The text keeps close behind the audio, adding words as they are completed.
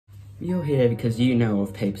You're here because you know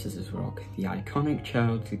of Paper, Scissors, Rock, the iconic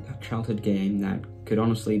childhood game that could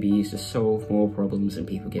honestly be used to solve more problems than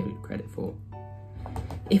people give it credit for.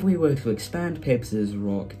 If we were to expand Paper, Scissors,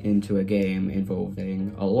 Rock into a game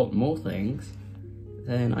involving a lot more things,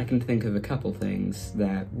 then I can think of a couple things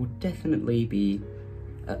that would definitely be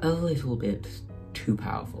a little bit too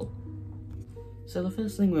powerful. So the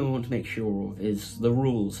first thing we want to make sure of is the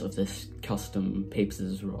rules of this custom Paper,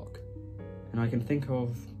 Scissors, Rock. And I can think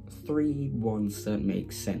of 3 ones that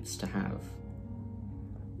make sense to have.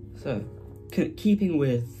 So, keeping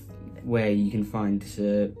with where you can find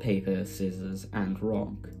paper, scissors, and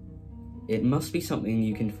rock, it must be something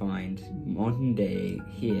you can find modern day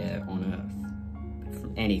here on Earth.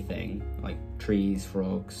 From anything, like trees,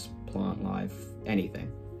 frogs, plant life,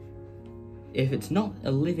 anything. If it's not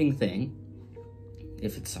a living thing,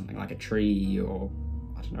 if it's something like a tree or,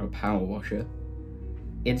 I don't know, a power washer,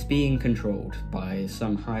 it's being controlled by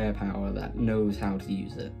some higher power that knows how to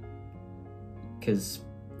use it. Because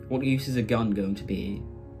what use is a gun going to be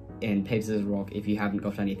in Paper, Scissors, Rock if you haven't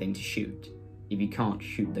got anything to shoot, if you can't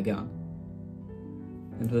shoot the gun?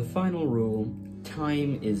 And the final rule,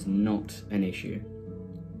 time is not an issue.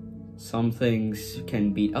 Some things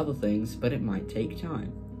can beat other things, but it might take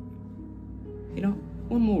time. You know,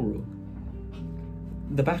 one more rule.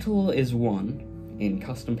 The battle is won in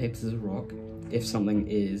custom Paper, Scissors, Rock if something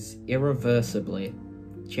is irreversibly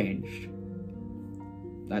changed.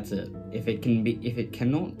 That's it. If it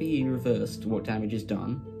cannot be reversed, what damage is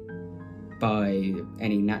done by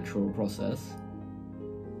any natural process,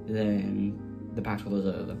 then the battle is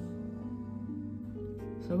over.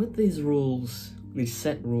 So with these rules, these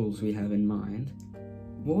set rules we have in mind,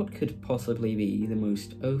 what could possibly be the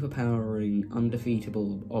most overpowering,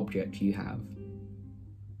 undefeatable object you have?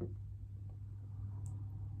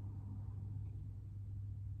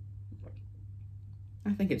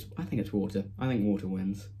 I think it's water. I think water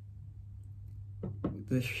wins.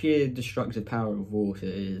 The sheer destructive power of water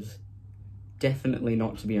is definitely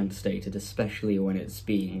not to be understated, especially when it's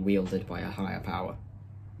being wielded by a higher power.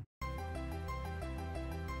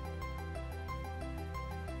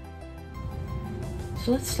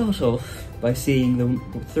 So let's start off by seeing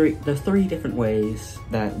the three different ways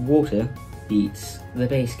that water beats the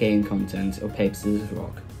base game content of Paper, Scissors,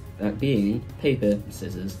 Rock, that being paper,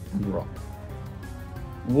 scissors, and rock.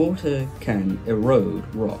 Water can erode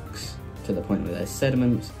rocks to the point where there's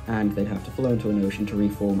sediment and they'd have to flow into an ocean to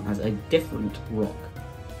reform as a different rock.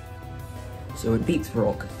 So it beats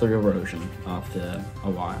rock through erosion after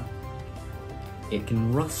a while. It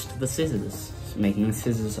can rust the scissors, making the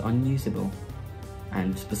scissors unusable.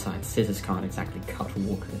 And besides, scissors can't exactly cut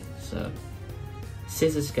water, so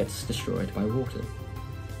scissors gets destroyed by water.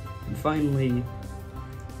 And finally,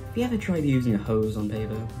 have you ever tried using a hose on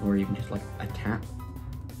paper, or even just like a tap?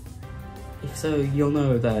 If so, you'll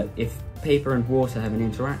know that if paper and water have an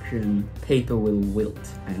interaction, paper will wilt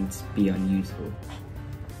and be unusable.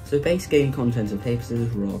 So base game content of Paper, Scissors,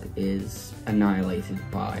 Rock is annihilated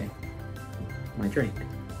by my drink.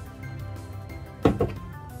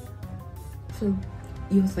 So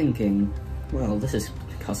you're thinking, well, this is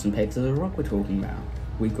custom Paper, Scissors, Rock we're talking about.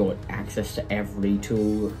 We've got access to every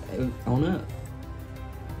tool on Earth.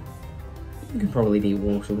 You can probably beat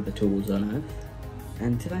water with the tools on Earth.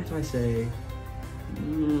 And to that I say, I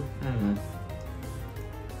don't know.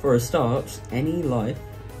 For a start, any life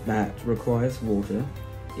that requires water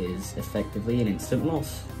is effectively an instant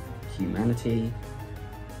loss. Humanity,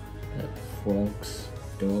 frogs,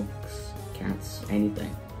 dogs, cats,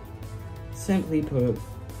 anything. Simply put,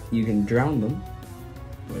 you can drown them,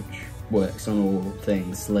 which works on all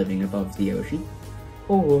things living above the ocean,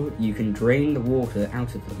 or you can drain the water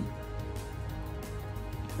out of them.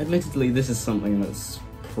 Admittedly, this is something that's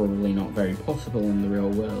probably not very possible in the real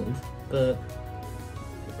world, but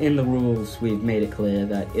in the rules we've made it clear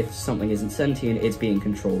that if something isn't sentient, it's being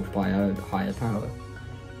controlled by a higher power,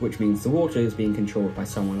 which means the water is being controlled by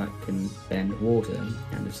someone that can bend water,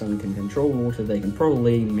 and if someone can control water, they can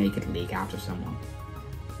probably make it leak out of someone.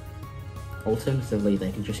 Alternatively,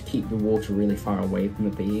 they can just keep the water really far away from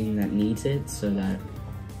the being that needs it, so that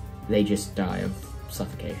they just die of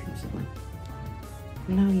suffocation or something.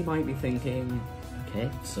 Now you might be thinking, okay,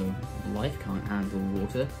 so life can't handle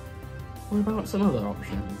water. What about some other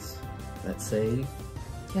options? Let's say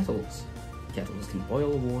kettles. Kettles can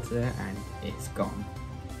boil water and it's gone.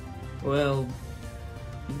 Well,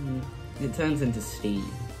 it turns into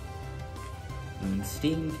steam. And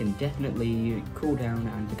steam can definitely cool down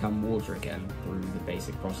and become water again through the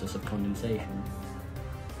basic process of condensation.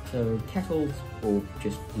 So kettles, or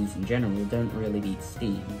just heat in general, don't really beat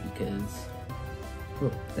steam because,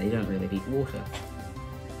 well, they don't really beat water.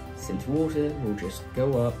 since water will just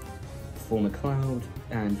go up, form a cloud,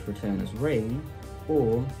 and return as rain,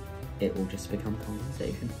 or it will just become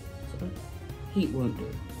condensation, so heat won't do.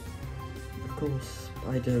 Of course,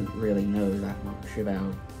 I don't really know that much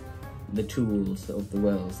about the tools of the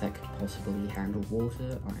worlds that could possibly handle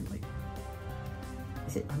water.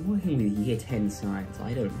 I'm working with year 10 science.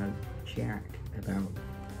 I don't know jack about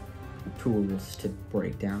tools to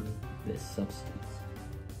break down this substance.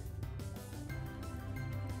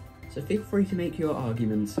 So feel free to make your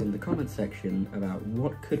arguments in the comment section about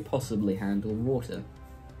what could possibly handle water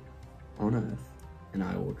on Earth, and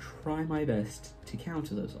I will try my best to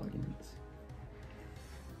counter those arguments.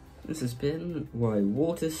 This has been why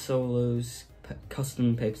water solos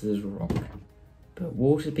custom Papers rock. But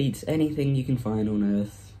water beats anything you can find on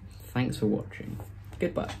Earth. Thanks for watching.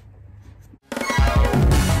 Goodbye.